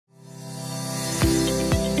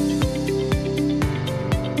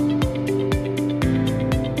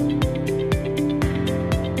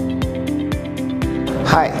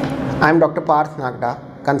Hi, I am Dr. Parth Nagda,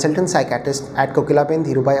 consultant psychiatrist at Kokilaben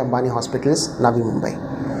Dhirubhai Ambani Hospitals, Navi Mumbai.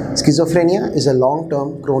 Schizophrenia is a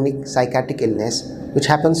long-term chronic psychiatric illness which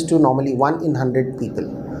happens to normally 1 in 100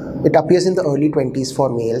 people. It appears in the early 20s for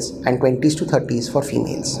males and 20s to 30s for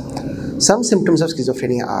females. Some symptoms of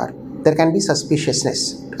schizophrenia are there can be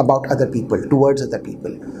suspiciousness about other people, towards other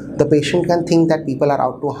people. The patient can think that people are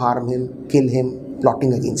out to harm him, kill him,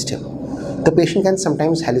 plotting against him. The patient can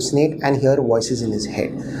sometimes hallucinate and hear voices in his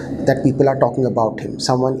head that people are talking about him,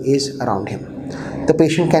 someone is around him. The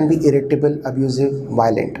patient can be irritable, abusive,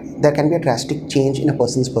 violent. There can be a drastic change in a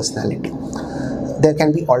person's personality. There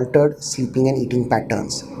can be altered sleeping and eating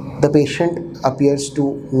patterns. The patient appears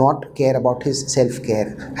to not care about his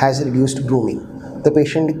self-care, has reduced grooming. The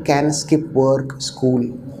patient can skip work, school,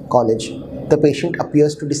 college. The patient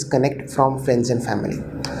appears to disconnect from friends and family.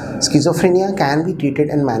 Schizophrenia can be treated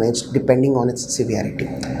and managed depending on its severity.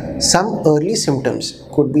 Some early symptoms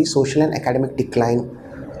could be social and academic decline,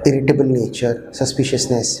 irritable nature,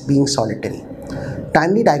 suspiciousness, being solitary.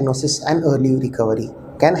 Timely diagnosis and early recovery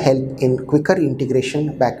can help in quicker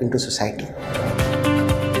reintegration back into society.